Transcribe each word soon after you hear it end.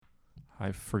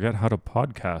I forget how to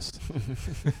podcast.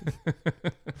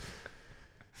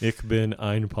 Ich bin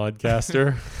ein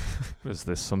Podcaster. Is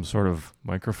this some sort of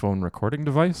microphone recording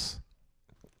device?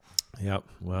 Yep.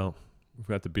 Well, we've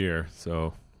got the beer,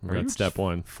 so we're Are at you step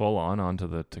one. Full on onto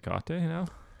the Tecate now?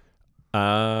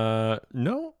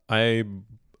 No, I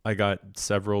got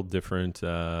several different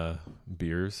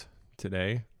beers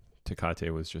today.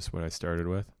 Tecate was just what I started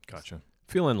with. Gotcha.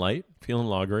 Feeling light, feeling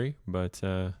lagery, but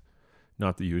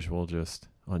not the usual just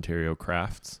Ontario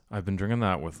crafts. I've been drinking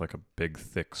that with like a big,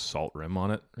 thick salt rim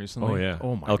on it recently. Oh, yeah.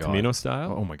 Oh, my El God. Camino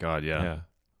style? Oh, my God, yeah.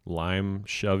 Lime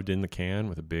shoved in the can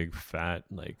with a big, fat,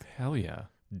 like, Hell yeah.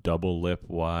 double lip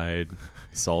wide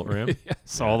salt rim.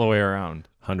 Yes, all the way around.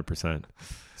 100%.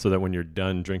 So that when you're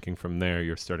done drinking from there,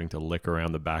 you're starting to lick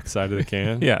around the backside of the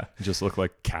can. Yeah. Just look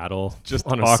like cattle Just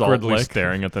on a salt awkwardly lick.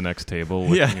 staring at the next table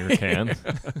with Yeah. your can.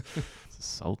 It's a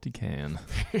salty can.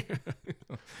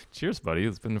 Cheers, buddy.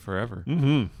 It's been forever.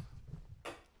 Mm-hmm.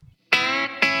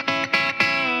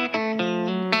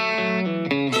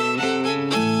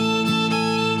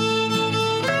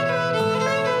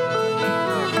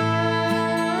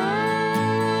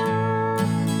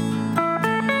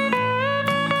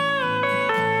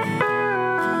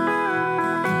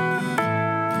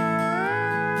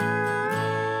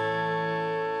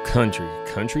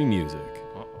 Country music.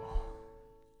 Uh-oh.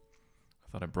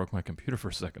 I thought I broke my computer for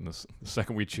a second. The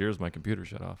second we cheers, my computer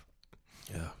shut off.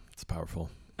 Yeah, it's powerful.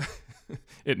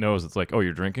 It knows. It's like, oh,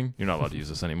 you're drinking? You're not allowed to use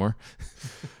this anymore.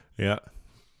 Yeah.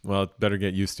 Well, better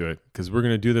get used to it because we're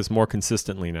going to do this more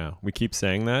consistently now. We keep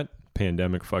saying that.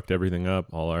 Pandemic fucked everything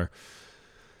up, all our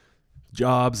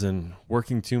jobs and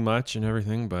working too much and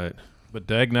everything, but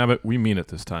dagnabbit, we mean it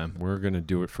this time. we're going to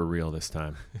do it for real this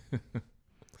time.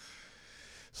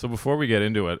 So before we get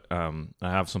into it, I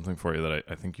have something for you that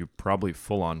I think you probably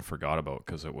full on forgot about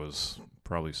because it was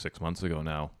probably 6 months ago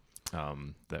now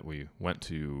that we went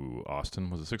to Austin.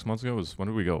 Was it 6 months ago? When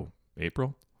did we go?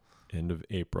 April? End of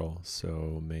April.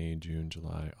 So May, June,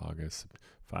 July, August,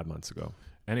 5 months ago.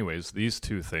 Anyways, these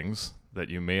two things that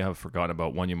you may have forgotten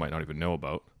about, one you might not even know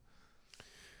about.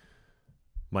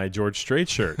 My George Strait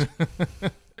shirt.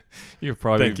 You've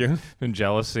probably Thank you. been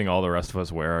jealous seeing all the rest of us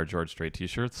wear our George Strait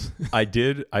t-shirts. I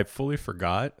did. I fully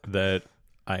forgot that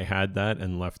I had that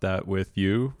and left that with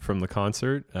you from the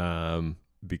concert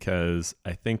because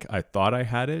I thought I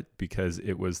had it because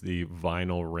it was the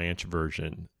vinyl ranch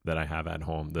version that I have at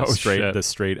home. The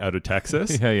straight out of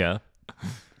Texas. Yeah.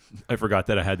 I forgot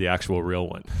that I had the actual real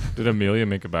one. Did Amelia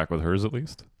make it back with hers at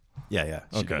least? Yeah.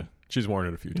 Okay. Did. She's worn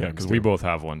it a few times. Yeah, because we both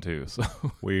have one too. So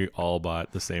we all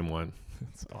bought the same one.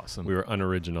 it's awesome. We were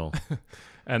unoriginal.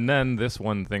 And then this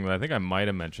one thing that I think I might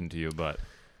have mentioned to you, but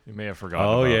you may have forgotten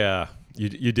Oh, about. yeah.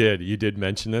 You did. You did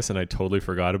mention this, and I totally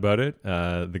forgot about it.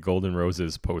 The Golden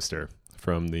Roses poster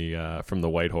from the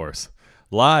White Horse.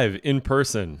 Live in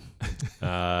person.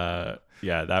 Yeah,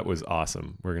 that was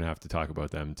awesome. We're going to have to talk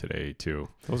about them today, too.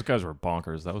 Those guys were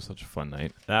bonkers. That was such a fun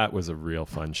night. That was a real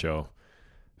fun show.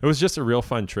 It was just a real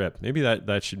fun trip. Maybe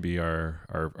that should be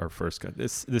our first cut.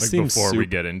 This Like seems before we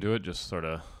get into it, just sort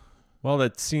of. Well,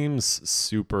 that seems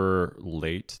super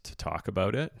late to talk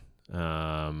about it.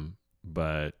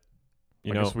 But I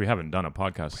guess we haven't done a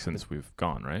podcast since we've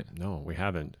gone, right? No, we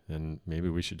haven't. And maybe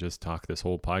we should just talk this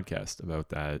whole podcast about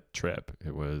that trip.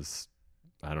 It was,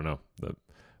 I don't know,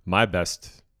 my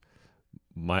best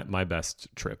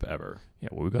trip ever. Yeah,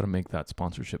 well, we got to make that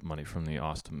sponsorship money from the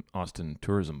Austin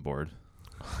Tourism Board.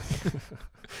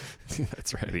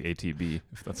 That's right. The ATB,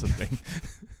 if that's a thing.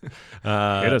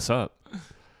 Hit us up.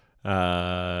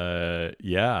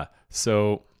 Yeah.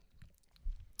 So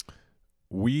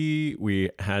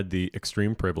we had the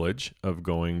extreme privilege of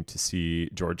going to see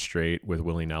George Strait with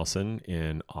Willie Nelson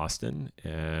in Austin,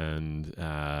 and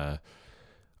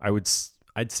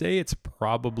I'd say it's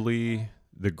probably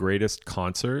the greatest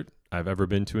concert I've ever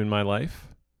been to in my life.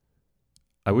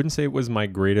 I wouldn't say it was my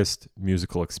greatest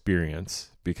musical experience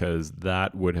because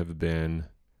that would have been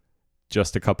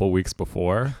just a couple weeks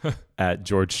before at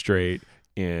George Strait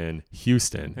in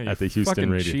Houston at the Houston fucking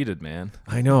Radio. Cheated, man.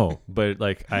 I know, but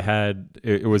like I had,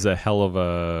 it was a hell of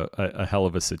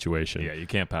a situation. Yeah, you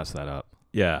can't pass that up.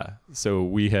 Yeah. So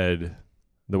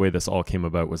the way this all came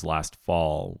about was last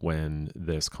fall when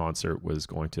this concert was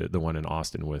the one in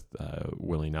Austin with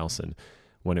Willie Nelson,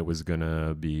 when it was going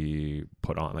to be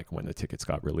put on, like when the tickets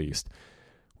got released.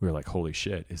 We were like, holy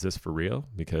shit, is this for real?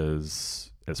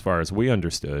 Because as far as we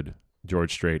understood,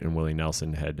 George Strait and Willie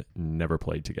Nelson had never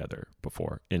played together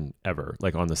before ever,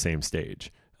 like on the same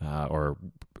stage or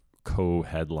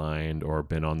co-headlined or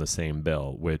been on the same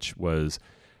bill, which was,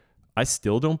 I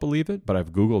still don't believe it, but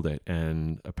I've Googled it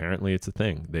and apparently it's a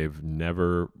thing. They've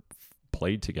never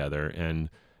played together, and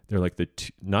they're like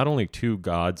not only two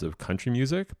gods of country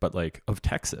music, but like of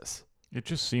Texas. It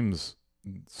just seems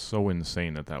so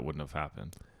insane that wouldn't have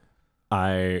happened.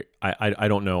 I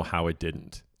don't know how it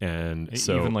didn't. And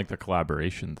so even like the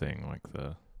collaboration thing, like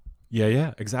the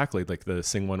yeah, exactly, like the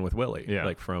Sing One with Willie, Yeah.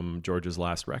 like from George's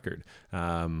last record.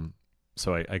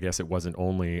 So I guess it wasn't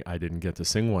only I didn't get to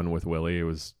sing one with Willie, it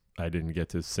was I didn't get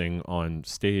to sing on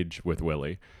stage with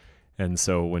Willie. And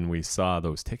so when we saw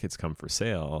those tickets come for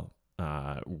sale,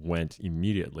 went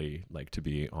immediately like to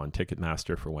be on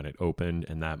Ticketmaster for when it opened.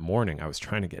 And that morning I was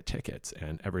trying to get tickets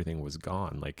and everything was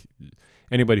gone. Like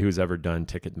anybody who's ever done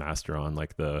Ticketmaster on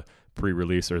like the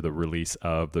pre-release or the release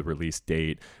of the release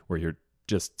date, where you're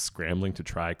just scrambling to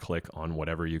try click on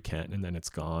whatever you can, and then it's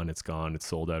gone, it's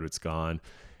sold out, it's gone.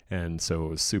 And so I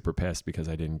was super pissed because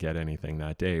I didn't get anything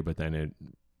that day, but then it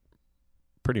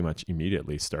pretty much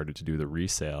immediately started to do the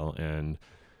resale, and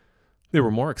they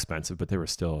were more expensive, but they were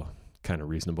still kind of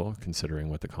reasonable considering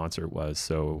what the concert was.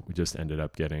 So we just ended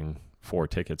up getting 4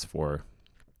 tickets for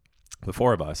the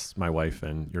 4 of us, my wife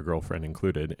and your girlfriend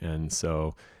included. And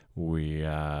so we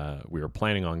were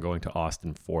planning on going to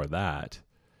Austin for that.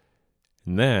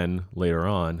 And then later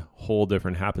on, whole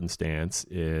different happenstance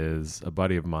is a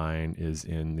buddy of mine is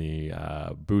in the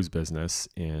booze business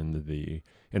in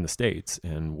the States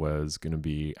and was going to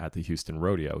be at the Houston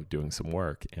Rodeo doing some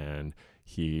work, and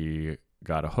he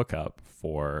got a hookup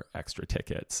for extra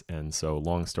tickets. And so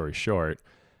long story short,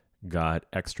 got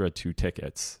extra 2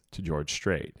 tickets to George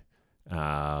Strait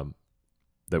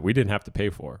that we didn't have to pay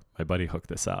for. My buddy hooked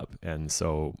this up. And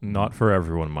so not for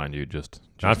everyone, mind you, just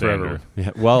not for everyone.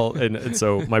 Yeah. Well, and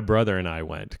so my brother and I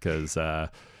went because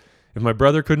if my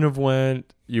brother couldn't have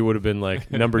went, you would have been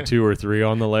like number 2 or 3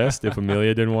 on the list if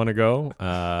Amelia didn't want to go.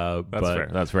 That's fair.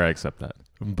 That's fair. I accept that.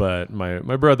 But my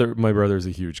brother's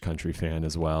a huge country fan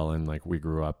as well, and like we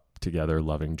grew up together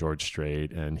loving George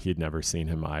Strait, and he'd never seen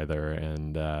him either,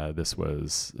 and this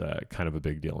was kind of a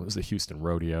big deal. It was the Houston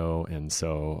Rodeo, and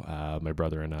so my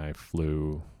brother and I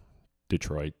flew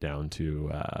Detroit down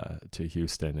to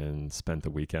Houston and spent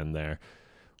the weekend there.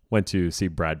 Went to see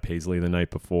Brad Paisley the night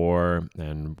before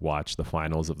and watched the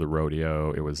finals of the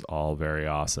rodeo. It was all very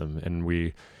awesome, and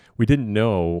we didn't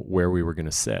know where we were going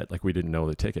to sit. Like we didn't know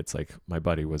the tickets. Like my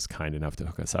buddy was kind enough to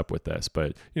hook us up with this,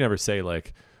 but you never say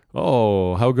like,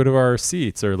 oh, how good are our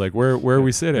seats? Or like, where are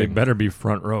we sitting? They better be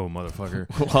front row,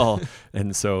 motherfucker. Well,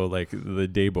 and so like the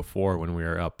day before when we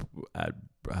were up at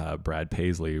Brad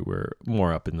Paisley, we're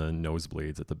more up in the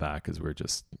nosebleeds at the back because we're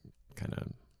just kind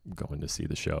of going to see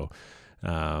the show.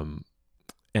 And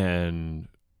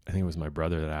I think it was my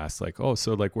brother that asked like, oh,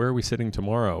 so like, where are we sitting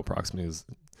tomorrow? Approximately his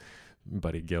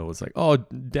buddy Gil was like, oh,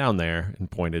 down there, and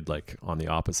pointed like on the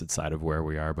opposite side of where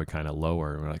we are, but kind of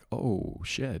lower. And we're like, oh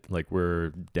shit, like we're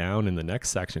down in the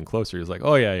next section closer. He was like,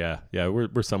 oh yeah,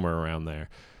 we're somewhere around there.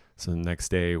 So the next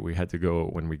day we had to go,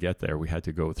 when we get there, we had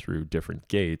to go through different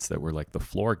gates that were like the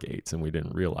floor gates, and we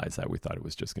didn't realize that. We thought it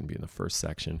was just going to be in the first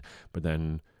section, but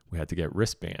then we had to get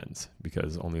wristbands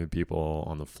because only the people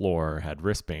on the floor had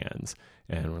wristbands.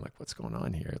 And we're like, what's going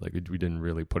on here? Like we didn't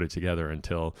really put it together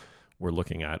until we're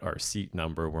looking at our seat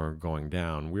number. We're going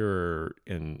down. We were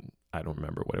in, I don't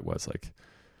remember what it was, like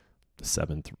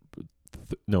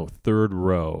the third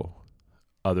row,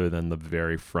 other than the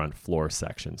very front floor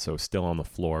section. So still on the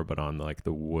floor, but on like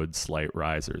the wood slight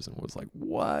risers, and was like,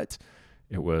 what?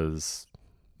 It was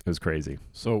crazy.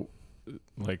 So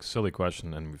like silly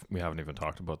question, and we haven't even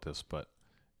talked about this, but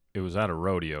it was at a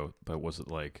rodeo, but was it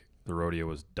like the rodeo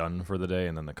was done for the day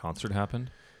and then the concert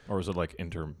happened? Or was it like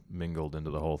intermingled into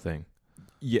the whole thing?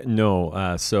 Yeah,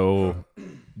 no. So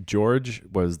George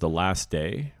was the last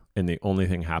day, and the only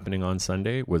thing happening on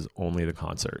Sunday was only the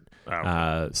concert. Oh,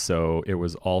 okay. So it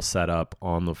was all set up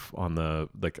on the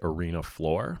like arena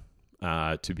floor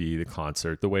to be the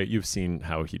concert, the way you've seen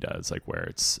how he does, like where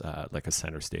it's like a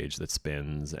center stage that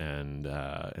spins and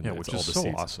yeah, which all is the so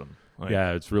seats. awesome. Like,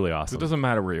 Yeah, it's really awesome. it doesn't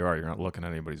matter where you are. You're not looking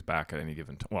at anybody's back at any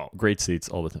given time. Well, Great seats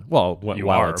all the time. Well, You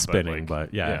while are, it's but, spinning, like,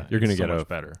 but yeah, yeah, you're going to it's so get much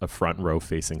better. a front row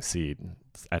facing seat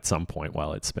at some point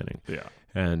while it's spinning. Yeah.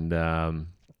 And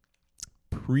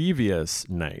previous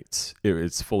nights,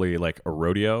 it's fully like a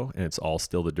rodeo, and it's all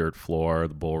still the dirt floor,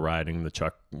 the bull riding, the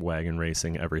chuck wagon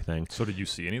racing, everything. So did you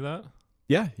see any of that?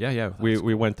 Yeah. We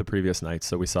cool. went the previous night,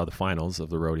 so we saw the finals of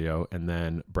the rodeo, and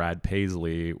then Brad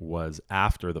Paisley was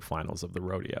after the finals of the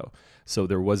rodeo. So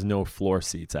there was no floor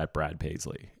seats at Brad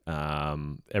Paisley.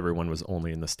 Everyone was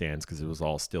only in the stands because it was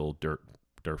all still dirt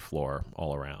floor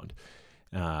all around.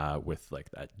 with like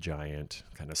that giant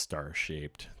kind of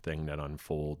star-shaped thing that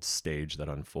unfolds, stage that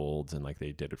unfolds, and like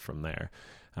they did it from there.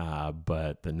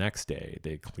 But the next day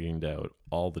they cleaned out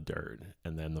all the dirt,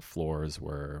 and then the floors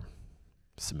were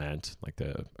cement, like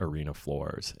the arena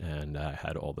floors, and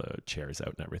had all the chairs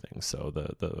out and everything. So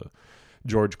the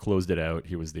George closed it out.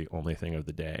 He was the only thing of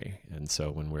the day. And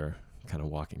so when we're kind of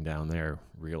walking down there,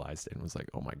 realized it and was like,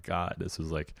 oh my God, this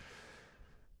was like,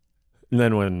 and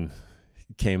then when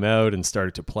he came out and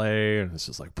started to play, and it's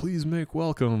just like, please make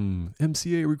welcome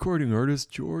MCA recording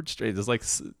artist George Strait. It's like,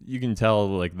 you can tell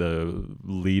like the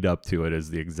lead up to it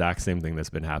is the exact same thing that's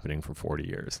been happening for 40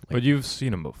 years. Like, But you've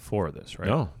seen him before this, right?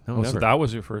 no, Oh, never. so that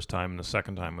was your first time, and the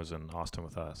second time was in Austin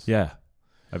with us. Yeah.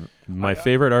 My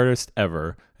favorite artist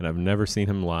ever, and I've never seen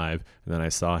him live. And then I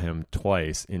saw him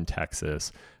twice in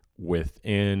Texas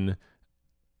within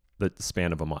the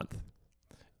span of a month.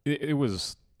 It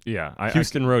was, yeah.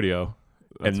 Houston Rodeo,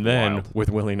 that's and then wild. with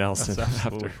Willie Nelson That's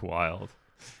absolutely after. wild.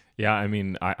 Yeah, I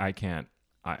mean, I can't.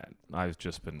 I've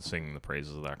just been singing the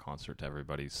praises of that concert to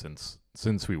everybody since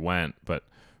we went. But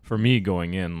for me,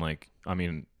 going in, like, I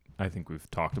mean, I think we've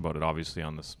talked about it obviously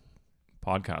on this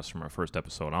podcast from our first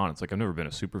episode on. It's like I've never been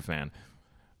a super fan.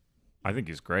 I think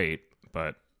he's great,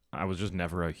 but I was just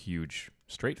never a huge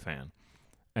Strait fan.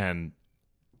 And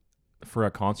for a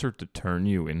concert to turn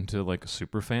you into like a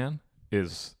super fan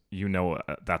is,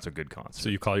 that's a good concert. So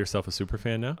you call yourself a super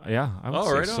fan now? Yeah, I would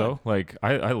say right so. on. Like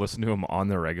I listen to him on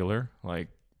the regular, like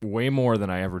way more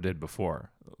than I ever did before.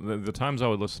 The times I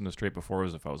would listen to Strait before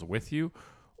was if I was with you,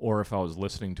 or if I was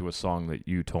listening to a song that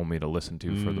you told me to listen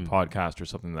to for the podcast or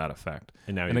something to that effect.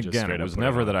 And now And you just again, straight it up was put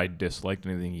never on. that I disliked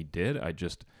anything he did.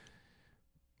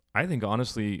 I think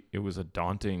honestly, it was a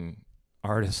daunting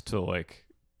artist to like,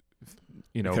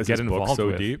 Because get his book's involved so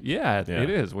with. deep? Yeah, Yeah. it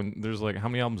is. When there's like, how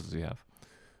many albums does he have?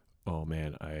 Oh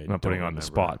man, I'm not putting you on the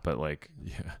spot, but like,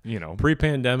 Yeah.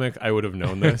 Pre-pandemic, I would have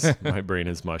known this. My brain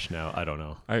is mush now. I don't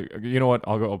know. You know what?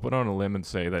 I'll put on a limb and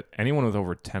say that anyone with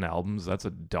over 10 albums, that's a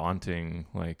daunting,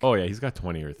 like. Oh yeah, he's got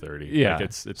 20 or 30. Yeah. Like,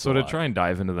 it's so a to lot. try and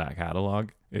dive into that catalog,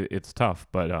 it's tough.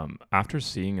 But after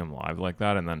seeing him live like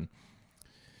that, and then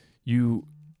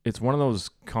it's one of those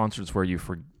concerts where you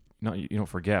don't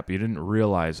forget, but you didn't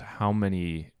realize how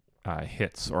many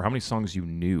hits or how many songs you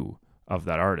knew of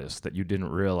that artist that you didn't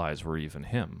realize were even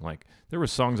him. Like there were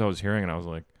songs I was hearing and I was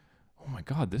like, oh my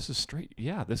God, this is Strait.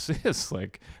 Yeah, this is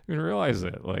like, you didn't realize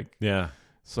it. Like, Yeah.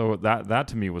 so that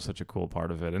to me was such a cool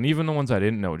part of it. And even the ones I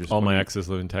didn't know, just All when my you- exes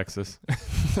live in Texas.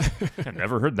 I've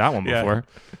never heard that one Yeah. before.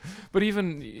 But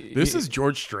even This is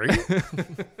George Strait.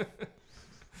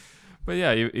 but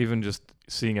yeah, even just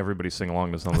seeing everybody sing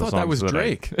along to some I of the thought that songs was I-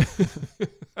 Drake.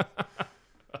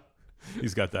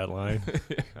 He's got that line.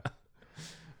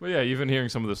 But yeah, even hearing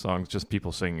some of the songs, just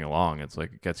people singing along, it's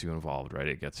like it gets you involved, right?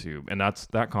 It gets you, and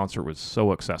that concert was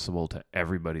so accessible to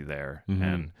everybody there, Mhm.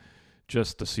 and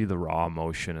just to see the raw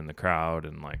emotion in the crowd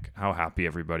and like how happy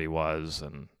everybody was,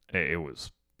 and it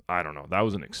was, I don't know, that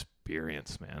was an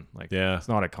experience, man. Like, Yeah. it's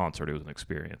not a concert; it was an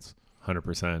experience.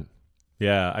 100%.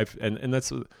 Yeah, and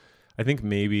that's, I think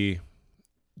maybe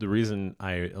the reason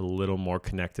I a little more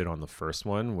connected on the first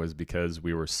one was because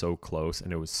we were so close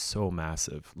and it was so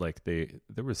massive. Like there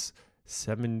was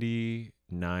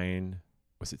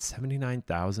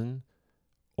 79,000,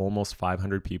 almost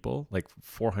 500 people, like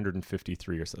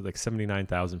 453 or so, like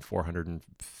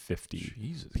 79,450.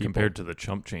 Jesus, people. compared to the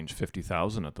chump change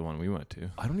 50,000 at the one we went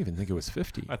to. I don't even think it was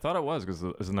 50. I thought it was because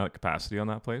isn't that capacity on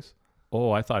that place?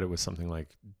 Oh, I thought it was something like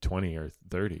 20 or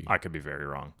 30. I could be very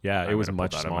wrong. Yeah, I'm it was gonna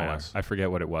much put that in my smaller. ass. I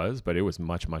forget what it was, but it was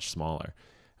much, much smaller.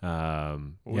 What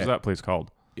was that place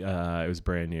called? It was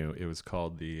brand new. It was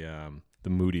called the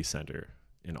Moody Center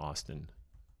in Austin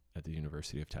at the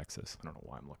University of Texas. I don't know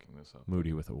why I'm looking this up.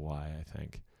 Moody with a Y, I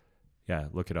think. Yeah,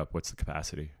 look it up. What's the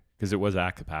capacity? Because it was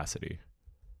at capacity.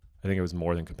 I think it was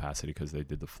more than capacity because they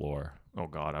did the floor. Oh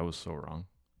God, I was so wrong.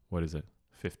 What is it?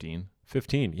 15.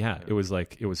 15. Yeah, Yeah.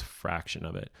 it was fraction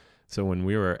of it. So when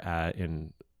we were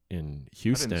in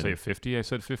Houston, I didn't say 50. I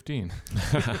said 15.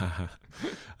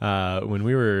 when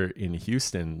we were in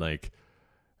Houston,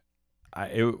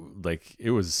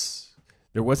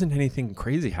 there wasn't anything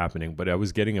crazy happening, but I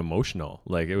was getting emotional.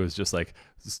 Like it was just like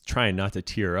just trying not to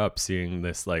tear up, seeing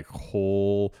this like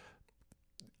whole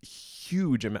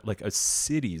huge amount, like a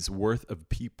city's worth of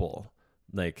people,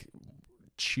 like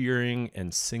cheering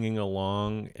and singing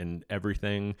along and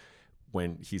everything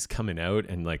when he's coming out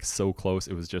and like so close.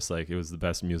 It was just like, it was the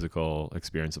best musical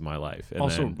experience of my life. And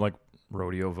Also, then, like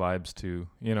rodeo vibes too.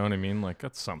 You know what I mean? Like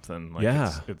that's something. Like,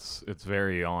 Yeah. It's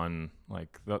very on.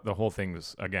 Like the whole thing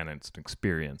was, again, it's an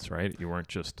experience, right? You weren't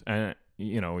just. And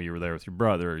you were there with your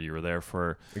brother, you were there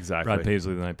for Exactly. Brad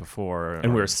Paisley the night before.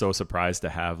 And we were so surprised to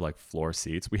have like floor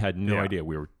seats. We had no Yeah. idea.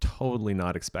 We were totally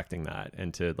not expecting that.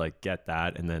 And to like get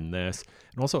that and then this.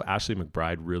 And also Ashley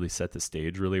McBride really set the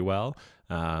stage really well.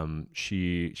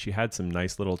 She had some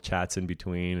nice little chats in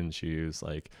between, and she was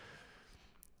like,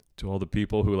 to all the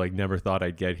people who like never thought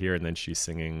I'd get here. And then she's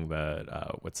singing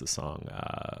that, what's the song?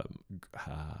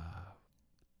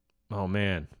 Oh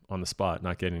man, on the spot,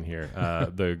 not getting here.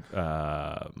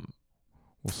 We'll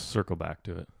circle back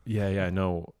to it. Yeah,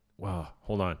 no. Wow,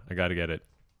 hold on, I got to get it.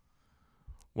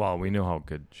 Well, we know how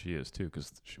good she is too,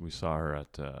 because we saw her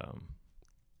at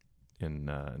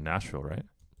in Nashville, right?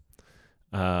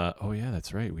 Oh yeah,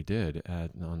 that's right. We did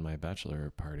on my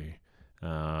bachelor party,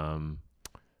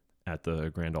 at the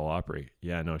Grand Ole Opry.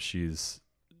 Yeah, no, she's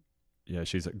a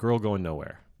girl going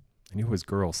nowhere. I knew it was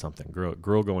girl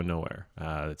going nowhere.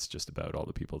 It's just about all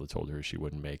the people that told her she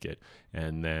wouldn't make it,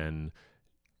 and then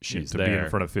she's to there be in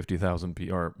front of 50,000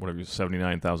 people or whatever,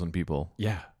 79,000 people.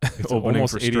 Yeah, it's Opening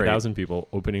almost for Strait. 80,000 people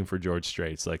opening for George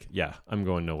Strait. It's like, yeah, I'm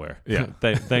going nowhere. Yeah.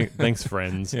 Thanks,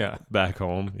 friends. Yeah. Back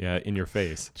home. Yeah, in your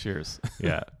face. Cheers.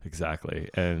 Yeah, exactly.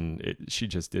 And she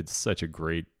just did such a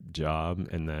great job.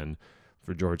 And then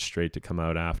for George Strait to come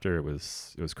out after, it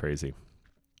was crazy.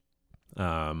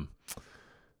 But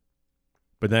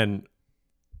then,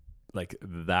 like,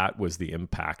 that was the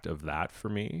impact of that for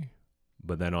me.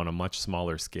 But then on a much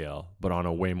smaller scale, but on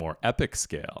a way more epic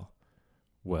scale,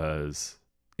 was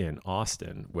in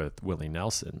Austin with Willie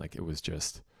Nelson. Like, it was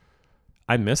just,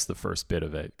 I missed the first bit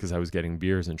of it because I was getting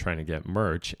beers and trying to get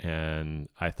merch, and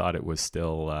I thought it was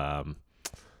still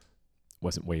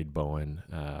wasn't Wade Bowen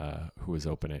who was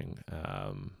opening.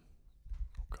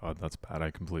 God, that's bad.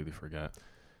 I completely forget.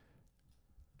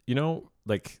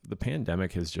 Like, the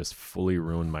pandemic has just fully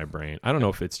ruined my brain. I don't know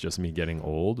if it's just me getting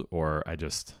old or I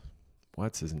just,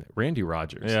 what's his name? Randy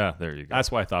Rogers. Yeah, there you go. That's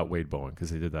why I thought Wade Bowen,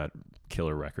 because they did that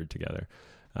killer record together.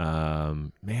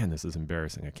 Man, this is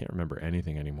embarrassing. I can't remember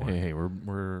anything anymore. Hey,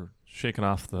 we're shaking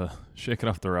off the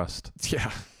rust. Yeah.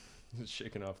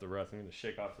 Shaking off the rust. I'm going to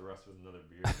shake off the rust with another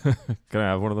beer. Can I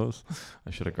have one of those?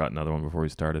 I should have got another one before we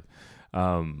started.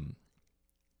 But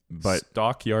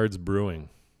Stockyards Brewing.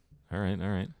 All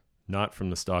right. Not from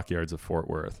the Stockyards of Fort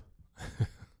Worth.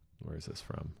 Where is this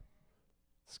from?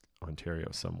 It's Ontario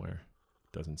somewhere.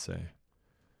 Doesn't say.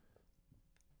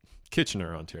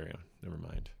 Kitchener, Ontario. Never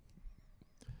mind.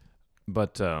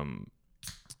 But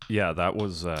yeah, that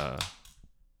was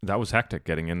hectic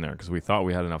getting in there because we thought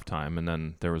we had enough time, and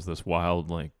then there was this wild,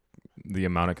 like, the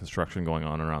amount of construction going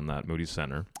on around that Moody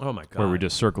Center. Oh my God. Where we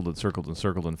just circled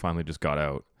and finally just got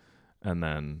out, and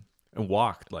then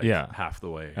walked like half the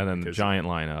way, and then the giant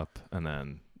lineup, and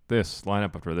then this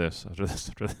lineup after this, and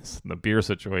the beer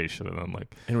situation, and then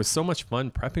like, and it was so much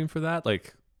fun prepping for that.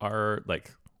 Like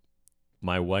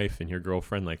my wife and your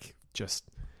girlfriend, like, just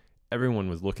everyone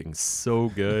was looking so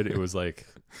good. It was like,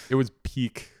 it was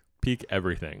peak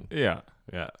everything. Yeah.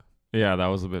 That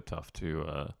was a bit tough too,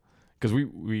 because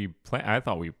I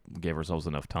thought we gave ourselves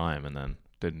enough time, and then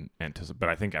didn't anticipate. But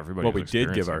I think everybody. Well, we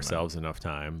did give ourselves enough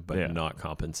time, but Yeah. not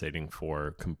compensating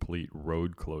for complete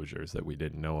road closures that we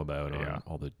didn't know about on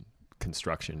all the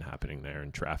construction happening there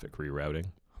and traffic rerouting.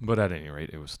 But at any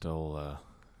rate, it was still a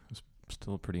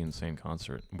pretty insane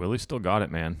concert. Willie still got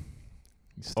it, man.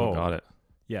 He still got it.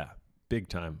 Yeah, big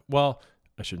time. Well,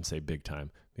 I shouldn't say big time,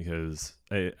 because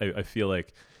I feel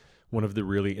like one of the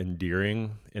really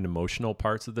endearing and emotional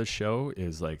parts of the show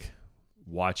is like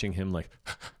watching him like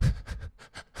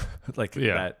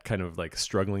that kind of like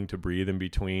struggling to breathe in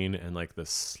between, and like the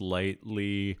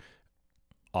slightly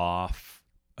off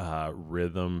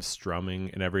rhythm strumming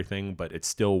and everything, but it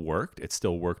still worked. It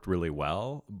still worked really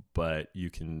well, but you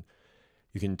can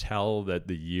tell that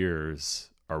the years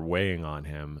are weighing on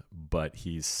him, but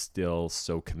he's still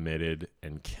so committed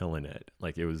and killing it.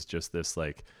 Like, it was just this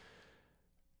like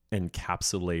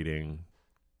encapsulating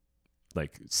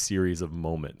like series of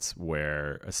moments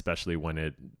where, especially when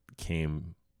it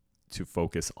came to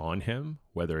focus on him,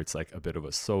 whether it's like a bit of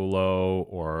a solo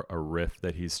or a riff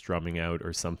that he's strumming out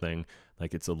or something,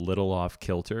 like, it's a little off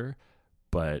kilter,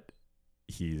 but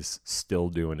he's still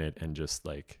doing it, and just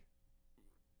like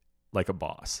a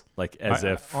boss, like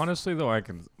if honestly though, I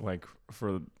can, like,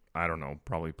 for, I don't know,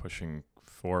 probably pushing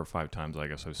 4 or 5 times, I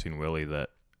guess I've seen Willie, that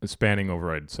spanning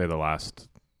over, I'd say, the last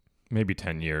maybe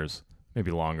 10 years,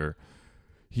 maybe longer.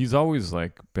 He's always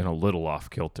like been a little off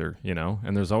kilter,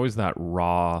 and there's always that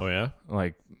raw,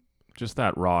 like, just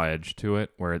that raw edge to it,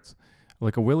 where it's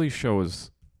like a Willie show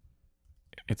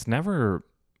it's never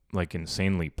like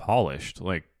insanely polished.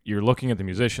 Like, you're looking at the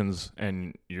musicians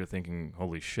and you're thinking,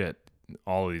 holy shit,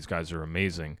 all of these guys are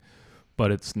amazing. but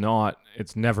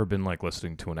it's never been like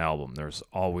listening to an album. There's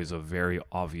always a very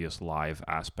obvious live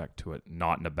aspect to it,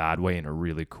 not in a bad way, in a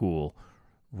really cool,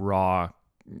 raw,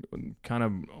 kind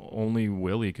of only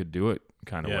Willie could do it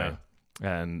kind of way.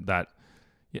 And that,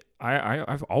 yeah,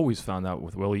 I've always found that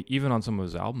with Willie, even on some of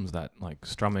his albums, that like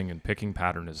strumming and picking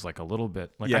pattern is like a little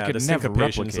bit like I could the never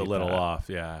syncopation's replicate a little that. off.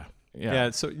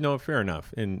 Yeah. So no, fair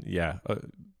enough. And yeah,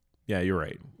 you're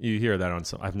right. You hear that on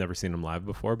some. I've never seen him live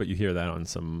before, but you hear that on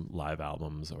some live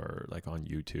albums or like on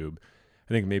YouTube.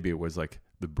 I think maybe it was like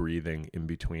the breathing in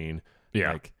between,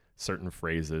 like certain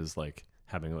phrases, like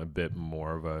having a bit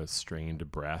more of a strained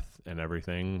breath and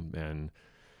everything.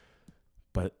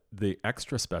 But the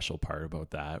extra special part about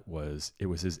that was it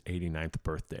was his 89th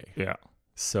birthday. Yeah.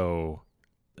 So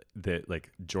that like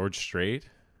George Strait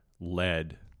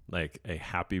led like a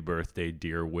happy birthday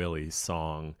dear Willie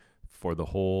song for the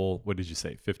whole, what did you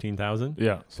say, 15,000?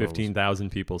 Yeah. So 15,000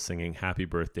 people singing happy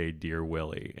birthday dear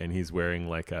Willie. And he's wearing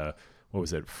like a, what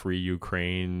was it, Free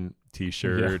Ukraine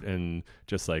t-shirt and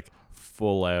just like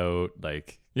full out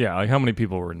like. Yeah, like how many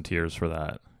people were in tears for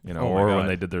that? You know, or when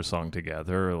they did their song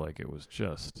together, like it was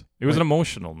an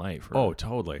emotional night for Oh,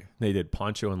 totally. They did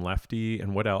Poncho and Lefty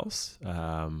and what else?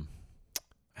 I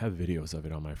have videos of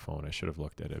it on my phone. I should have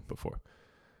looked at it before.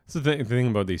 So the thing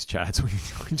about these chats, we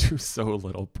do so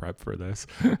little prep for this.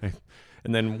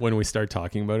 And then when we start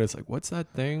talking about it, it's like, what's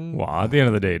that thing? Well, at the end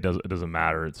of the day, it doesn't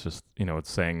matter. It's just, you know,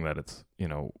 it's saying that it's, you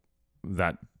know,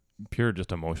 that pure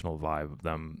just emotional vibe of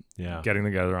them getting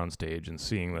together on stage and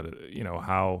seeing that, you know,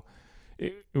 how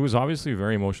it was obviously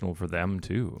very emotional for them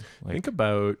too. Like, think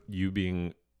about you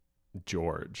being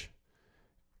George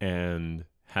and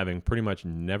having pretty much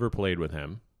never played with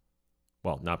him.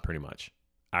 Well, not pretty much.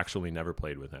 Actually never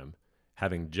played with him.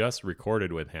 Having just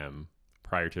recorded with him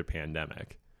prior to the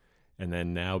pandemic. And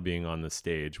then now being on the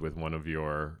stage with one of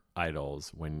your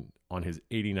idols when on his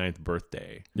 89th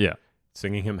birthday. Yeah.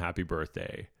 Singing him happy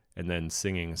birthday. And then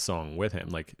singing a song with him.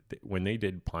 Like when they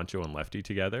did Poncho and Lefty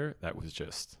together, that was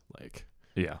just like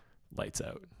lights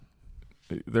out.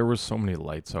 There were so many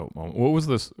lights out moments. What was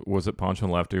this? Was it Poncho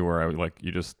and Lefty where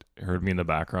you just heard me in the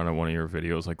background of one of your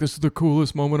videos like, this is the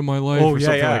coolest moment of my life? Oh, or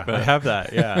something like that. I have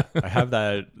that. Yeah, I have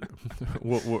that.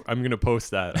 I'm going to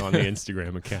post that on the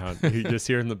Instagram account. You just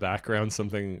hear in the background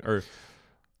something or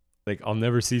like, I'll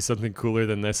never see something cooler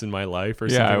than this in my life or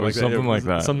something like that. Something like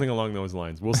that. Something along those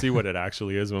lines. We'll see what it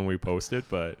actually is when we post it,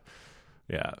 but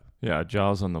yeah. Yeah,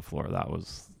 jaws on the floor. That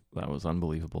was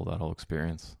unbelievable, that whole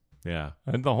experience. Yeah.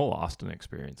 And the whole Austin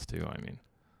experience too. I mean,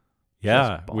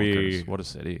 yeah, what a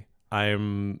city.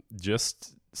 I'm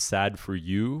just sad for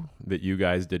you that you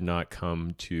guys did not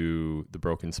come to the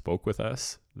Broken Spoke with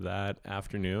us that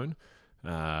afternoon.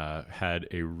 Had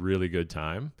a really good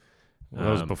time. Well,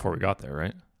 that was before we got there,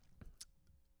 right?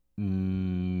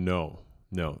 No.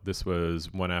 This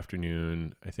was one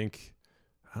afternoon. I think,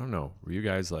 I don't know. Were you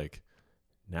guys like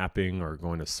napping or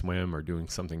going to swim or doing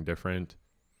something different?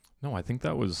 No, I think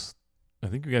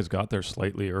you guys got there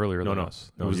slightly earlier than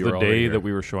us. It No, was the day that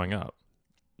we were showing up.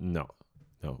 No,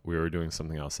 we were doing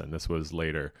something else then. This was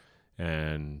later.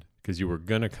 And because you were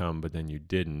going to come, but then you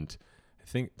didn't. I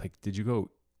think, like, did you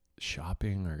go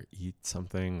shopping or eat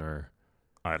something or?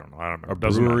 I don't know. A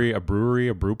brewery,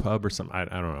 a brew pub or something. I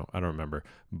don't know. I don't remember.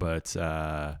 But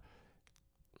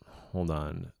hold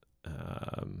on.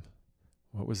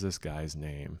 What was this guy's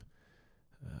name?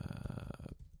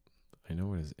 I know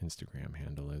what his Instagram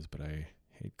handle is, but I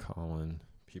hate calling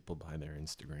people by their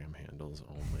Instagram handles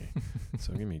only.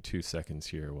 So give me 2 seconds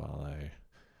here while I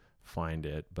find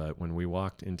it. But when we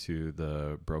walked into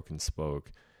the Broken Spoke,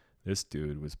 this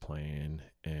dude was playing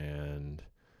and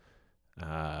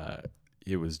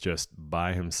it was just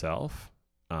by himself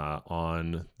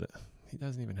he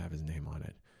doesn't even have his name on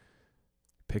it.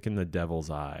 Picking the Devil's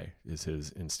Eye is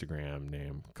his Instagram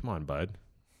name. Come on, bud.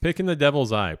 Picking the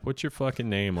Devil's Eye. Put your fucking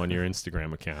name on your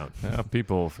Instagram account. Yeah,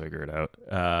 people will figure it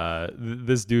out.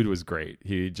 This dude was great.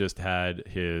 He just had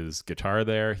his guitar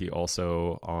there. He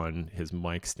also, on his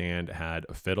mic stand, had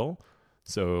a fiddle.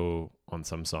 So on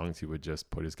some songs, he would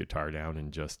just put his guitar down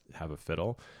and just have a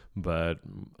fiddle. But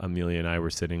Amelia and I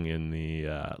were sitting in the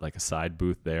like a side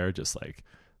booth there, just like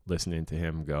listening to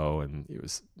him go. And it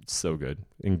was so good.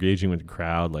 Engaging with the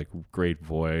crowd, like great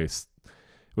voice.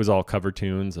 It was all cover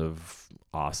tunes of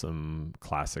awesome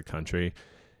classic country.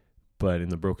 But in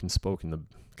the Broken Spoke, in the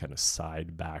kind of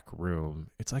side back room,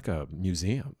 it's like a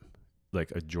museum,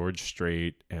 like a George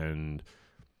Strait and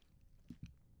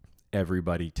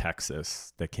everybody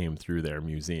Texas that came through their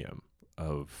museum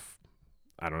of,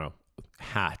 I don't know,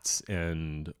 hats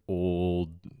and old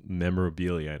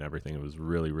memorabilia and everything. It was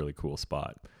really, really cool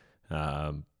spot.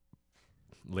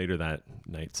 later that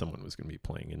night, someone was going to be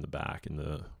playing in the back in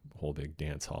the whole big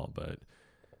dance hall, but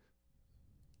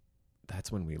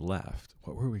that's when we left.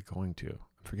 What were we going to?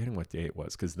 I'm forgetting what day it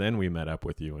was, because then we met up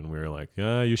with you and we were like,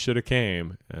 yeah, you should have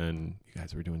came, and you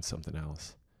guys were doing something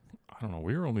else. I don't know.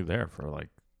 We were only there for like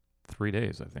 3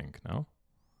 days, I think. No?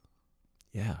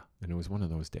 Yeah, and it was one of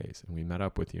those days, and we met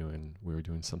up with you and we were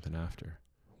doing something after.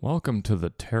 Welcome to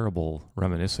the terrible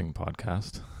reminiscing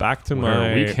podcast. Back to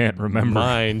where we can't remember.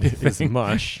 Mind is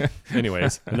mush.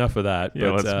 Anyways, enough of that. Yeah,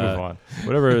 but, let's move on.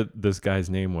 Whatever this guy's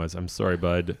name was, I'm sorry,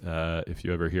 bud, if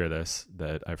you ever hear this,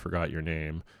 that I forgot your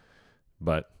name,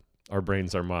 but our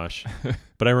brains are mush.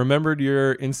 But I remembered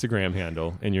your Instagram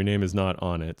handle, and your name is not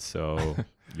on it, so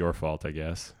your fault, I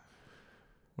guess.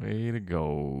 Way to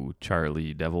go,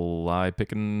 Charlie, devil eye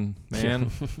picking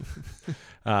man.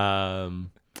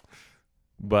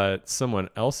 But someone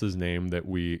else's name that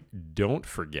we don't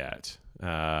forget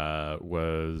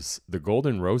was the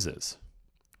Golden Roses.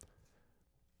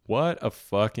 What a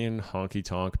fucking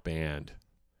honky-tonk band.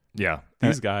 Yeah.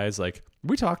 These guys, like,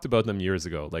 we talked about them years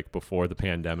ago, like before the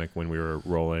pandemic when we were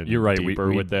rolling You're right. deeper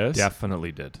we with this.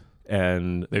 Definitely did.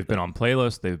 And they've been on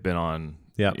playlists. They've been on,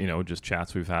 yeah, just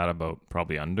chats we've had about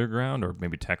probably underground or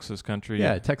maybe Texas country.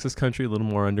 Yeah, Texas country, a little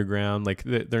more underground. Like,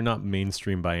 they're not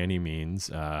mainstream by any means.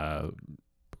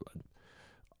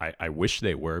 I wish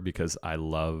they were, because I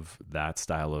love that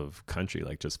style of country,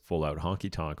 like just full out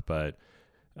honky tonk. But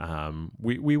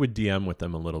we would DM with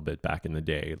them a little bit back in the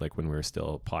day, like when we were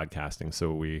still podcasting.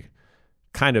 So we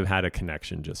kind of had a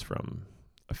connection just from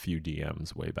a few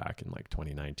DMs way back in like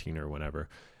 2019 or whenever.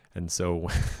 And so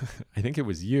I think it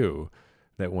was you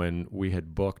that when we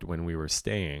had booked, when we were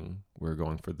staying, we were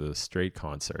going for the Straight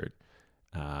concert.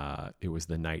 It was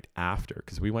the night after,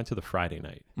 because we went to the Friday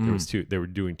night. They were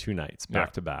doing 2 nights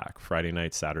back to back, Friday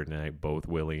night, Saturday night, both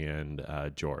Willie and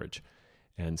George.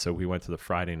 And so we went to the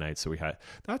Friday night. So we had,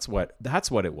 that's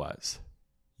what it was.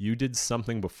 You did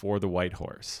something before the White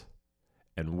Horse,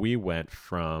 and we went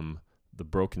from the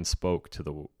Broken Spoke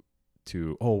to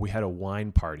we had a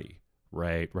wine party.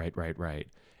 Right.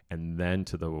 And then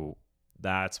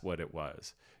that's what it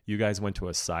was. You guys went to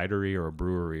a cidery or a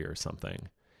brewery or something.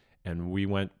 And we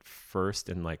went first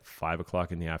in like 5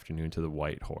 o'clock in the afternoon to the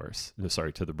White Horse.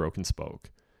 To the Broken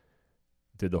Spoke.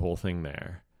 Did the whole thing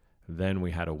there. Then we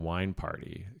had a wine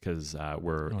party because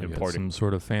we're importing some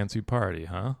sort of fancy party,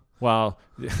 huh? Well,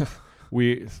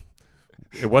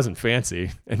 it wasn't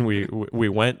fancy, and we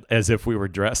went as if we were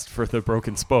dressed for the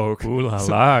Broken Spoke. Ooh la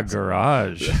la,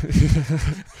 garage.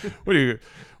 What do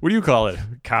you call it?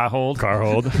 Car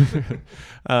hold.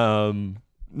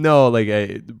 No, like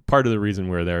part of the reason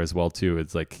we're there as well too,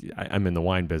 it's like I'm in the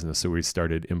wine business, so we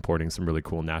started importing some really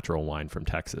cool natural wine from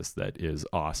Texas that is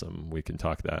awesome. We can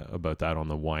talk about that on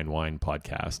the Wine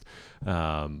podcast.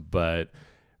 But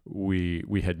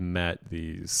we had met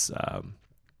these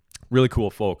really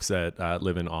cool folks that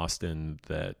live in Austin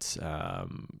that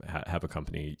have a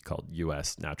company called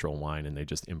U.S. Natural Wine, and they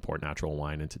just import natural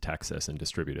wine into Texas and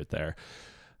distribute it there.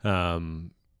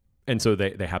 And so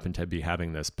they happened to be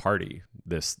having this party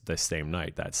this same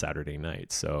night, that Saturday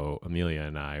night. So Amelia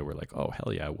and I were like, oh,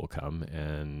 hell yeah, we'll come.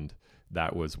 And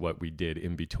that was what we did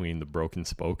in between the Broken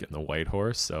Spoke and the White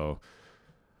Horse. So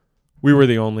we were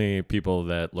the only people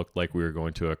that looked like we were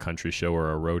going to a country show or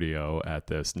a rodeo at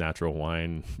this natural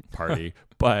wine party.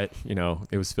 But,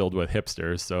 it was filled with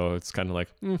hipsters. So it's kind of like,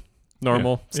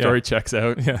 normal. Yeah. Story checks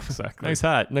out. Yeah, exactly. Nice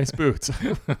hat, nice boots.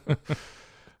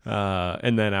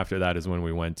 And then after that is when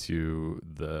we went to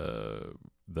the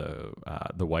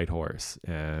White Horse,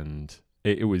 and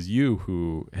it was you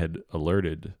who had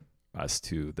alerted us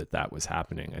to that was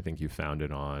happening. I think you found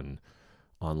it online.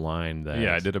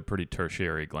 I did a pretty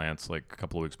tertiary glance like a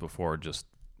couple of weeks before, just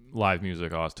live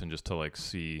music Austin, just to like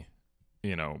see,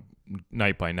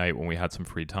 night by night when we had some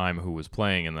free time who was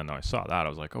playing, and then I saw that I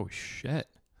was like, oh shit,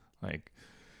 like.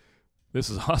 This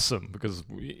is awesome because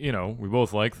we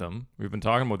both like them. We've been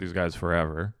talking about these guys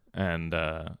forever, and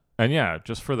yeah,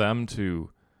 just for them to,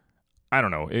 I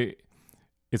don't know, it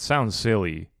sounds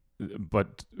silly,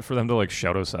 but for them to like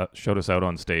shout us out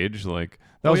on stage, like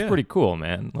that was pretty cool,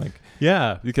 man. Like,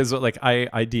 yeah, because like I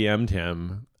DM'd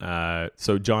him.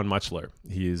 So John Muchler,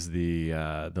 he's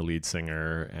the lead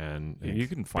singer, and you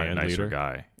can find a nicer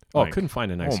guy. Oh, couldn't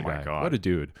find a nicer guy. God. What a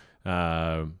dude.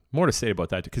 More to say about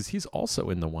that because he's also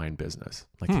in the wine business.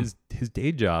 Like his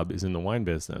day job is in the wine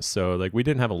business. So like we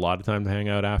didn't have a lot of time to hang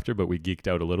out after, but we geeked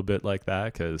out a little bit like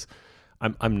that because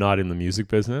I'm not in the music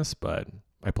business, but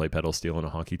I play pedal steel in a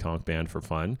honky tonk band for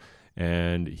fun.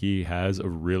 And he has a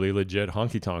really legit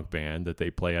honky tonk band that they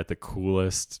play at the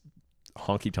coolest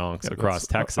honky tonks Yeah, across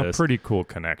that's Texas. a pretty cool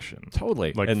connection.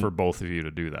 Totally. Like, and for both of you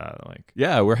to do that. Like,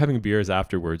 yeah, we're having beers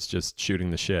afterwards, just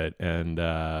shooting the shit. And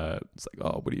it's like,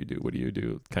 oh, what do you do? What do you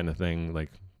do? Kind of thing,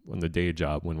 like on the day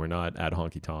job when we're not at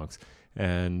honky tonks.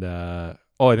 And I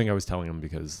think I was telling him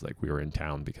because like we were in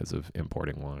town because of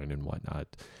importing wine and whatnot,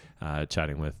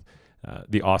 chatting with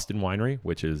the Austin Winery,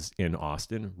 which is in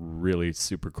Austin. Really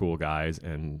super cool guys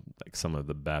and like some of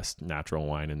the best natural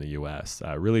wine in the U.S.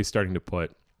 Really starting to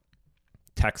put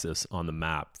Texas on the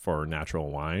map for natural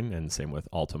wine, and same with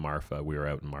Alta Marfa. We were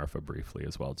out in Marfa briefly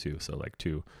as well too. So like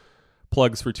 2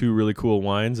 plugs for 2 really cool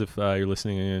wines if you're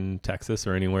listening in Texas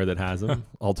or anywhere that has them,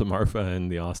 Alta Marfa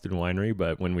and the Austin Winery.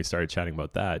 But when we started chatting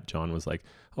about that, John was like,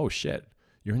 oh shit,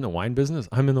 you're in the wine business?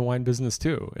 I'm in the wine business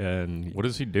too. And what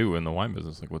does he do in the wine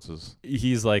business? Like, what's his...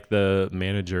 He's like the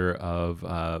manager of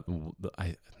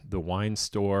the wine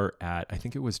store at, I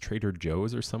think it was Trader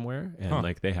Joe's or somewhere. And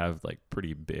like they have like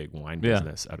pretty big wine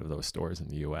business out of those stores in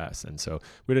the US. And so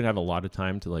we didn't have a lot of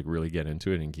time to like really get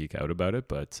into it and geek out about it.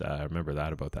 But I remember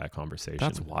about that conversation.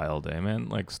 That's wild, man.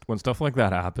 Like when stuff like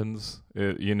that happens,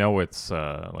 it's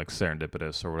like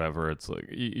serendipitous or whatever. It's like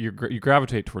you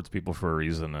gravitate towards people for a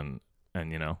reason. And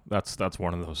that's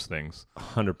one of those things.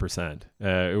 100%.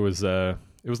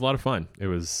 It was a lot of fun. It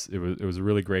was a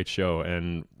really great show.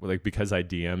 And like, because I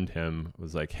DM'd him,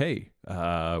 was like, hey,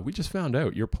 we just found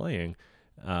out you're playing.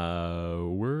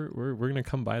 We're going to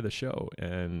come by the show.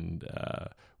 And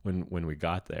when we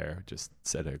got there, just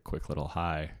said a quick little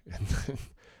hi. And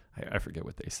I forget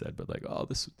what they said, but like, oh,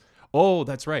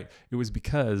 that's right. It was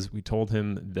because we told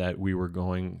him that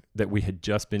we had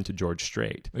just been to George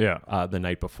Strait the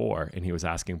night before, and he was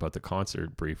asking about the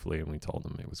concert briefly, and we told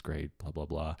him it was great, blah, blah,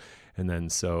 blah. And then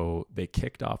so they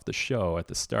kicked off the show at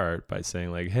the start by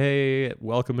saying like, hey,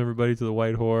 welcome everybody to the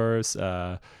White Horse.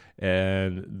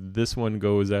 And this one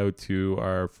goes out to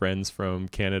our friends from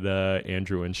Canada,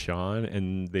 Andrew and Sean,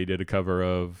 and they did a cover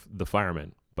of The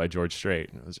Fireman by George Strait.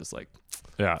 And it was just like,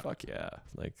 fuck yeah,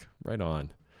 like right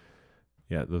on.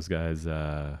 Yeah, those guys,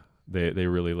 they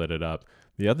really lit it up.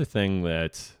 The other thing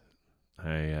that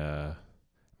I'm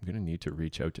going to need to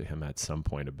reach out to him at some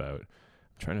point about,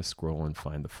 I'm trying to scroll and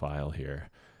find the file here.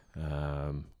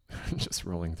 Just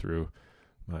rolling through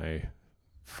my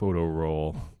photo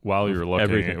roll. While you're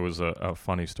looking, it was a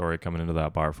funny story coming into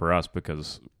that bar for us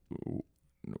because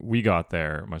we got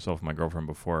there, myself and my girlfriend,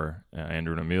 before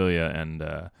Andrew and Amelia,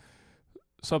 and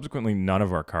subsequently none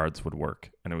of our cards would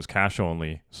work, and it was cash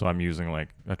only. So I'm using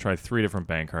I tried 3 different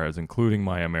bank cards, including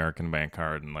my American bank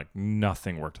card, and like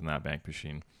nothing worked in that bank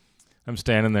machine. I'm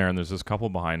standing there, and there's this couple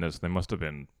behind us. They must have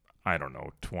been, I don't know,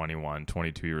 21,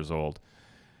 22 years old.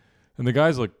 And the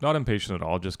guy's like not impatient at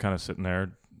all, just kind of sitting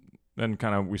there. Then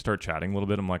we start chatting a little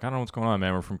bit. I'm like, I don't know what's going on,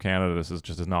 man. We're from Canada. This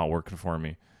is not working for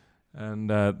me. And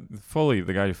the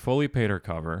guy fully paid our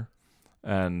cover,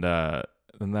 and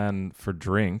then for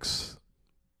drinks.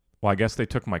 Well, I guess they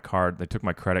took my card. They took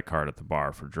my credit card at the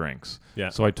bar for drinks. Yeah.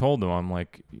 So I told them, I'm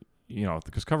like,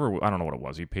 because cover, I don't know what it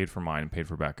was. He paid for mine and paid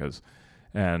for Becca's.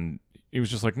 And he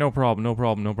was just like, no problem.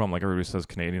 Like everybody says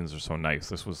Canadians are so nice.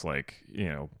 This was like,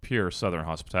 pure Southern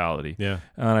hospitality. Yeah.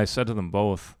 And then I said to them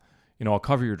both, I'll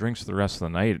cover your drinks for the rest of the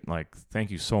night. Like,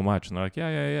 thank you so much. And they're like,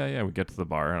 yeah. We get to the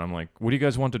bar. And I'm like, what do you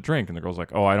guys want to drink? And the girl's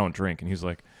like, oh, I don't drink. And he's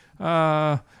like,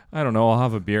 I don't know, I'll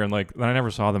have a beer. And like, then I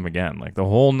never saw them again. Like the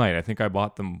whole night, I think I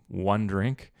bought them 1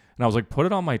 drink, and I was like, put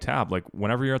it on my tab. Like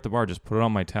whenever you're at the bar, just put it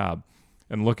on my tab.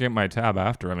 And looking at my tab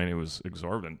after, I mean, it was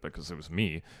exorbitant because it was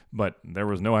me, but there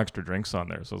was no extra drinks on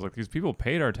there. So I was like, these people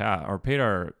paid our paid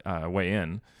our way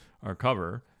in, our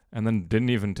cover, and then didn't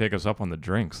even take us up on the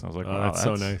drinks. I was like, wow, that's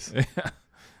so nice.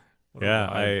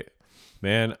 Yeah,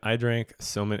 I drank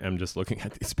so many. I'm just looking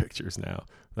at these pictures now.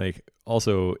 Like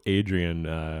also Adrian,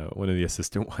 one of the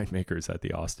assistant winemakers at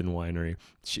the Austin Winery,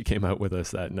 she came out with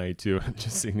us that night too. I'm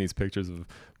just seeing these pictures of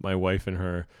my wife and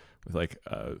her with like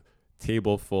a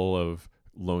table full of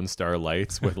Lone Star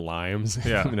Lights with limes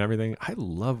and everything. I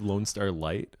love Lone Star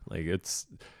Light. Like it's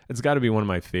got to be one of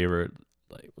my favorite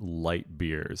like light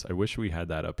beers. I wish we had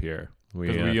that up here.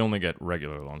 Because we only get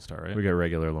regular Lone Star, right? We get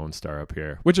regular Lone Star up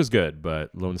here, which is good, but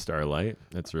Lone Star Light,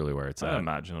 that's really where it's at. I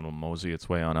imagine it'll mosey its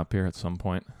way on up here at some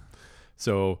point.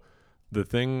 So the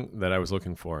thing that I was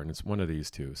looking for, and it's one of these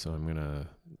two, so I'm going to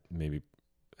maybe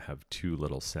have 2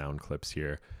 little sound clips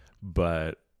here,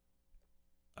 but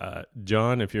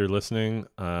John, if you're listening,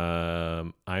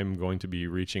 I'm going to be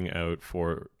reaching out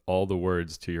for all the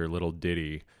words to your little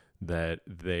ditty that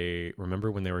they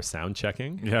remember when they were sound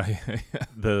checking. Yeah.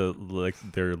 The like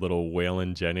their little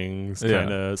Waylon Jennings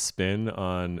kind of spin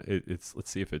on it. Let's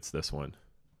see if it's this one.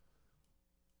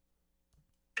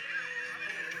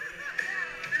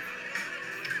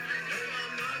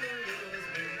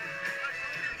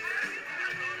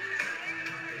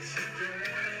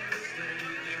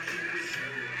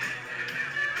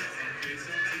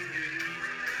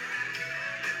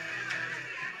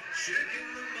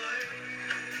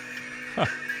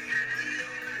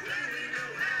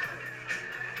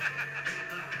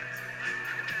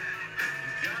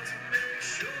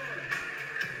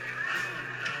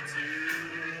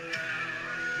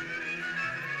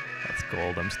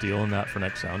 gold. I'm stealing that for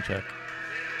next sound check.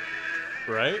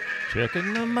 Right?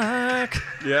 Checking the mic.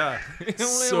 Yeah.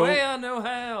 The only way I know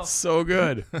how. So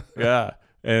good. Yeah.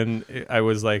 And I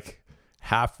was like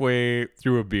halfway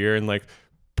through a beer and like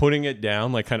putting it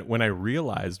down, like kind of when I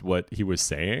realized what he was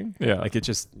saying. Yeah. Like it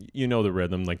just, you know, the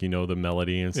rhythm, like, you know, the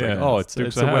melody, and it's Yeah, like, oh, it's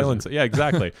it's Dukes a of Waylon. Hazzard. Yeah,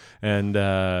 exactly. And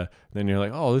then you're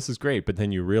like, oh, this is great. But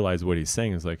then you realize what he's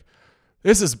saying is like,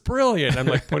 this is brilliant. I'm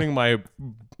like putting my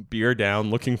beer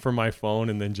down, looking for my phone,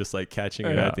 and then just like catching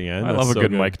it at the end. I That's love a so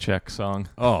good mic check song.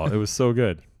 Oh, it was so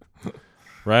good.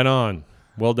 Right on.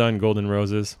 Well done, Golden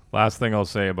Roses. Last thing I'll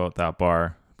say about that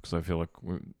bar, because I feel like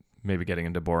we're maybe getting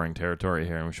into boring territory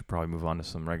here, and we should probably move on to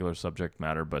some regular subject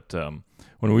matter. But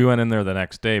when we went in there the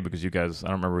next day, because you guys, I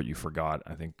don't remember what you forgot.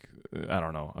 I think, I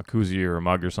don't know, a koozie or a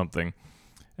mug or something.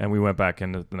 And we went back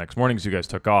in the next morning because you guys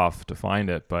took off to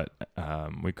find it, but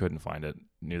we couldn't find it,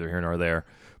 neither here nor there.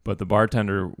 But the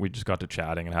bartender, we just got to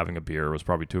chatting and having a beer. It was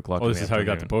probably 2 o'clock. Oh, this is how you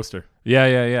got the poster.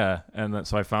 Yeah. And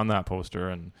so I found that poster,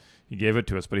 and he gave it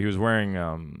to us. But he was wearing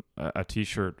a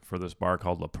T-shirt for this bar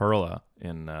called La Perla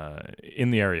in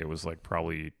the area. It was like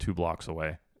probably 2 blocks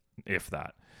away, if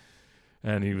that.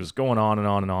 And he was going on and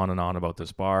on and on and on about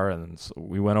this bar, and so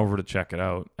we went over to check it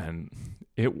out, and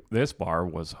this bar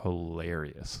was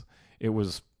hilarious. It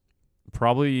was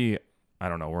probably, I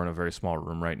don't know, we're in a very small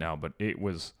room right now, but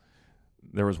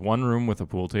there was one room with a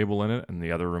pool table in it, and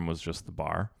the other room was just the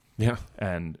bar. Yeah.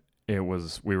 And we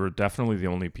were definitely the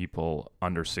only people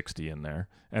under 60 in there,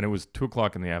 and it was 2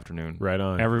 o'clock in the afternoon. Right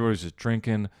on. Everybody was just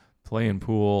drinking, playing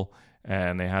pool,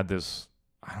 and they had this,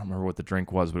 I don't remember what the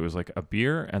drink was, but it was like a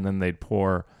beer, and then they'd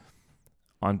pour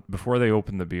on, before they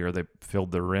opened the beer, they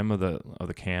filled the rim of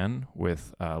the can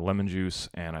with lemon juice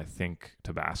and I think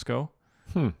Tabasco.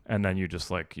 And then you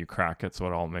just you crack it so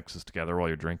it all mixes together while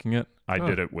you're drinking it. I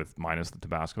did it with minus the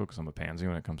Tabasco because I'm a pansy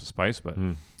when it comes to spice, but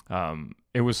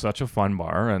it was such a fun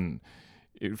bar, and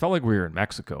it felt like we were in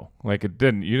Mexico. Like you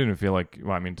didn't feel like,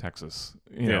 well, I mean, Texas,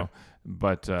 you know,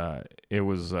 but it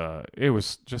was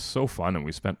just so fun, and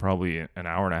we spent probably an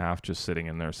hour and a half just sitting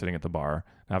in there, sitting at the bar,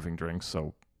 having drinks.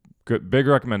 So good, big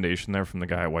recommendation there from the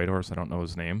guy at Whitehorse. I don't know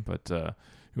his name, but it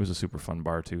was a super fun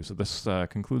bar too. So this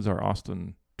concludes our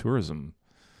Austin tourism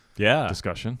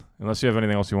discussion. Unless you have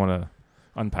anything else you want to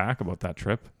unpack about that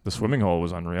trip. The swimming hole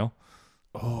was unreal.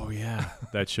 Oh yeah,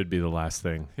 that should be the last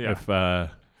thing. Yeah. If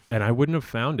and I wouldn't have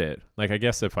found it. Like I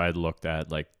guess if I had looked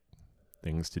at like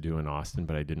things to do in Austin,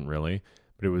 but I didn't really.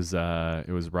 But it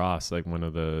was Ross, like one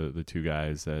of the 2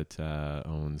 guys that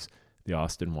owns the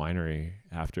Austin Winery.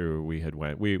 After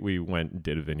we went and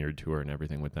did a vineyard tour and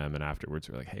everything with them, and afterwards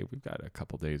we're like, hey, we've got a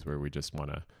couple days where we just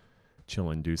want to chill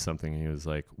and do something. And he was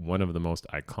like, one of the most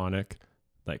iconic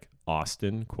like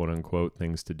Austin quote unquote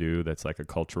things to do that's like a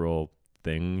cultural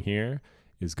thing here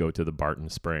is go to the Barton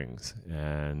Springs.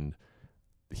 And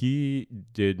he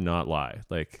did not lie.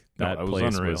 Like that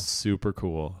place unreal. was super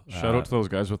cool. Shout out to those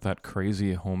guys with that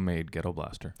crazy homemade ghetto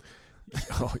blaster.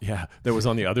 Oh yeah, that was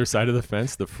on the other side of the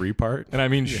fence, the free part. And I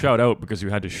mean, shout out because you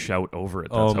had to shout over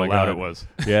it. That's how loud it was.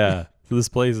 Yeah. So this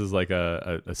place is like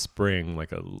a spring,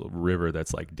 like a river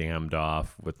that's like dammed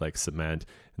off with like cement,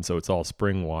 and so it's all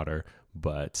spring water.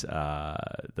 But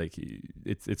like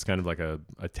it's kind of like a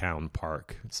town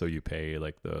park, so you pay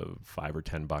like the $5 or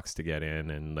 $10 to get in,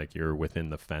 and like you're within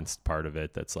the fenced part of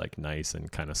it that's like nice and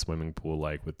kind of swimming pool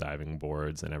like with diving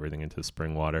boards and everything into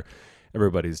spring water.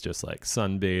 Everybody's just like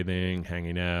sunbathing,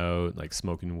 hanging out, like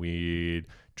smoking weed,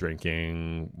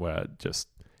 drinking, just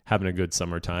having a good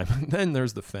summertime. And then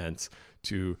there's the fence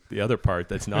to the other part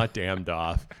that's not dammed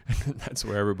off. That's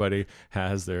where everybody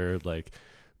has their like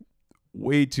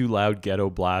way too loud ghetto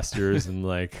blasters and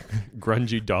like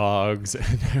grungy dogs.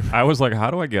 I was like, how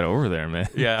do I get over there, man?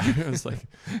 Yeah. I was like,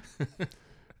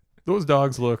 those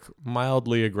dogs look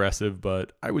mildly aggressive,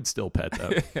 but I would still pet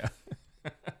them. Yeah.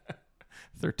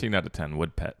 13 out of 10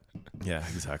 would pet. Yeah,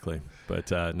 exactly. But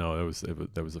no,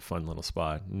 that was a fun little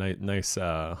spot. Nice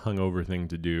hungover thing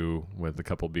to do with a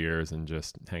couple beers and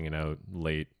just hanging out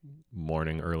late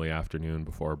morning, early afternoon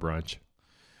before brunch.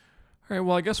 All right,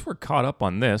 well, I guess we're caught up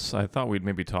on this. I thought we'd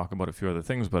maybe talk about a few other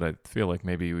things, but I feel like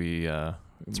maybe we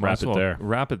let's wrap it there.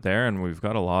 Wrap it there, and we've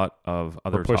got a lot of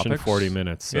other We're pushing topics. 40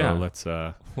 minutes, so let's...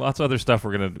 Lots of other stuff.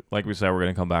 We're going to, like we said, we're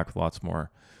going to come back with lots more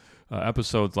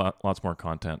episodes, lots more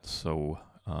content. So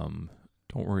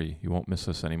don't worry, you won't miss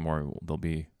us anymore. There'll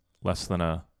be less than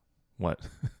a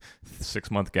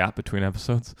 6-month gap between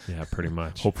episodes. Yeah, pretty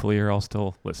much. Hopefully you're all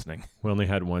still listening. We only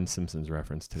had one Simpsons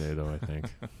reference today, though, I think.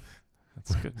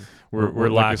 That's good. We're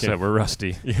like I said, we're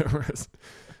rusty. Yeah,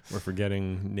 we're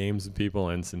forgetting names of people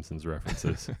and Simpsons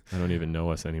references. I don't even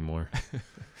know us anymore.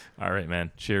 All right,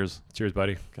 man. Cheers. Cheers,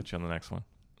 buddy. Catch you on the next one.